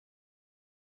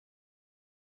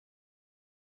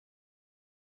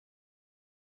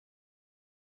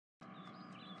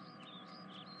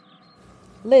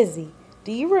Lizzie,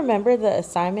 do you remember the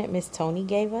assignment Miss Tony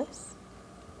gave us?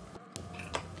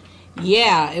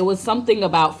 Yeah, it was something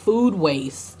about food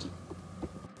waste.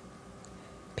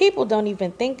 People don't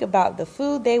even think about the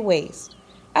food they waste.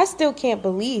 I still can't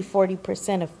believe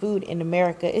 40% of food in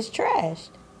America is trashed.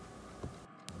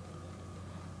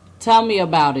 Tell me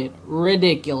about it.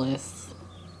 Ridiculous.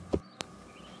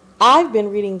 I've been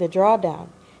reading the drawdown.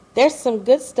 There's some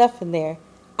good stuff in there.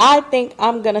 I think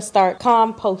I'm gonna start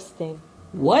composting.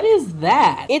 What is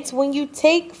that? It's when you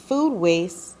take food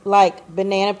waste like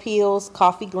banana peels,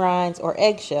 coffee grinds, or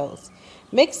eggshells,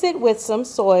 mix it with some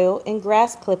soil and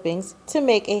grass clippings to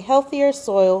make a healthier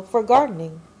soil for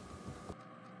gardening.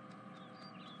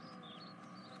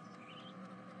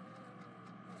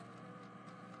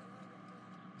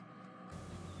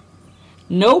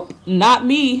 Nope, not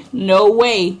me. No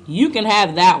way. You can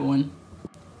have that one.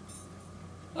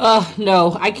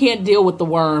 No, I can't deal with the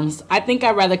worms. I think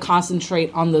I'd rather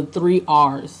concentrate on the 3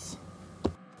 R's.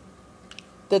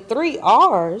 The 3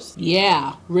 R's?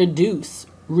 Yeah, reduce,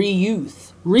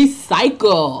 reuse,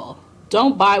 recycle.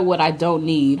 Don't buy what I don't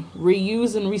need.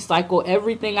 Reuse and recycle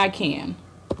everything I can.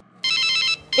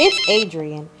 It's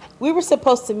Adrian. We were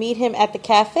supposed to meet him at the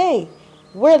cafe.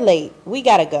 We're late. We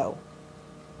gotta go.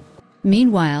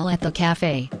 Meanwhile, at the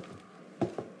cafe.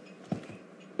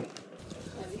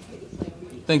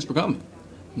 Thanks for coming.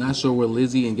 Not sure where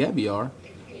Lizzie and Gabby are.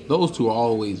 Those two are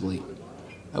always late.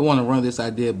 I want to run this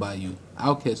idea by you.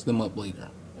 I'll catch them up later.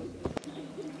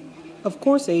 Of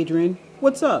course, Adrian.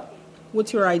 What's up?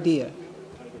 What's your idea?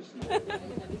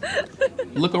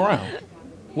 Look around.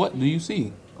 What do you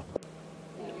see?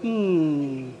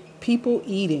 People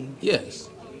eating. Yes.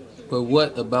 But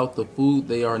what about the food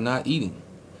they are not eating?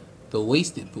 The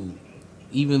wasted food.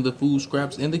 Even the food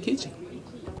scraps in the kitchen.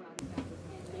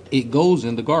 It goes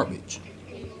in the garbage.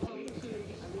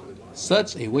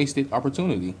 Such a wasted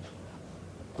opportunity.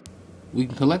 We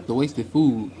can collect the wasted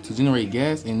food to generate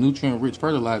gas and nutrient-rich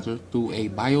fertilizer through a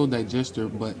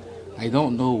biodigester, but I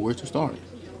don't know where to start.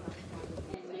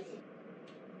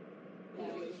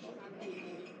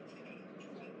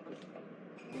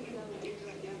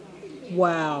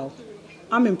 Wow,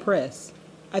 I'm impressed.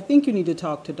 I think you need to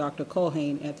talk to Dr.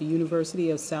 Culhane at the University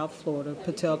of South Florida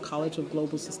Patel College of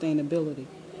Global Sustainability.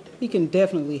 He can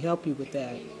definitely help you with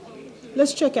that.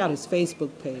 Let's check out his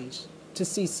Facebook page to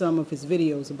see some of his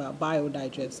videos about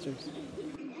biodigesters.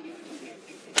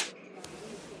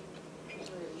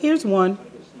 Here's one.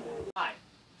 Hi,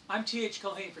 I'm T.H.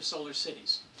 Culhane for Solar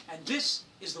Cities, and this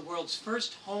is the world's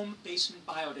first home basement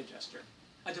biodigester,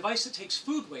 a device that takes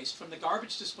food waste from the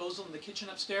garbage disposal in the kitchen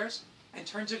upstairs and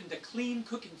turns it into clean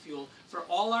cooking fuel for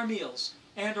all our meals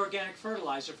and organic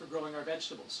fertilizer for growing our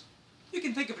vegetables. You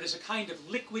can think of it as a kind of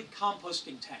liquid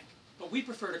composting tank, but we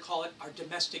prefer to call it our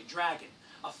domestic dragon,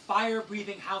 a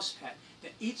fire-breathing house pet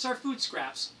that eats our food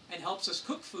scraps and helps us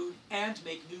cook food and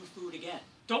make new food again.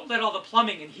 Don't let all the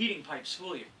plumbing and heating pipes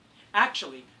fool you.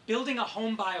 Actually, building a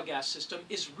home biogas system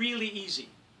is really easy.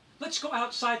 Let's go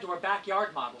outside to our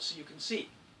backyard model so you can see.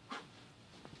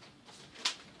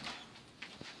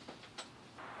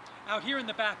 Out here in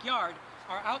the backyard,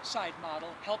 our outside model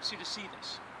helps you to see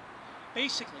this.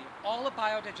 Basically, all a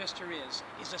biodigester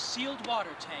is a sealed water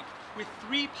tank with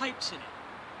 3 pipes in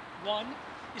it. One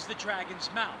is the dragon's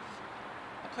mouth,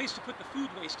 a place to put the food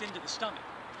waste into the stomach.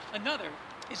 Another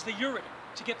is the ureter,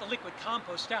 to get the liquid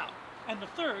compost out. And the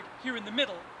third, here in the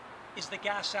middle, is the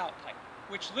gas out pipe,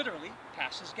 which literally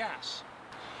passes gas.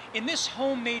 In this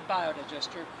homemade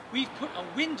biodigester, we've put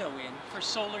a window in for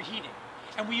solar heating,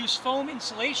 and we use foam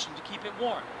insulation to keep it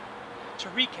warm. To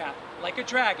recap, like a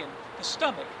dragon, the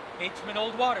stomach, made from an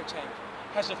old water tank,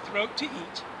 has a throat to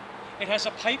eat, it has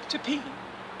a pipe to pee,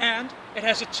 and it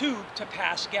has a tube to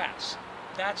pass gas.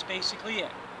 That's basically it.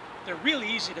 They're really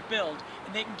easy to build,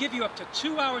 and they can give you up to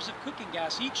 2 hours of cooking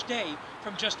gas each day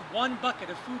from just 1 bucket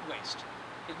of food waste.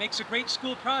 It makes a great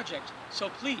school project, so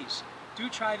please, do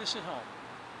try this at home.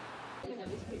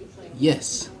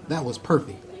 Yes, that was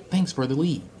perfect. Thanks for the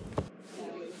lead.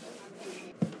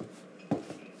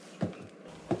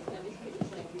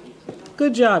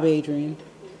 Good job, Adrian.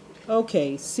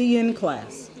 Okay, see you in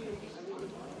class.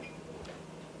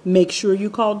 Make sure you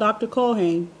call Dr.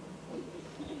 Culhane.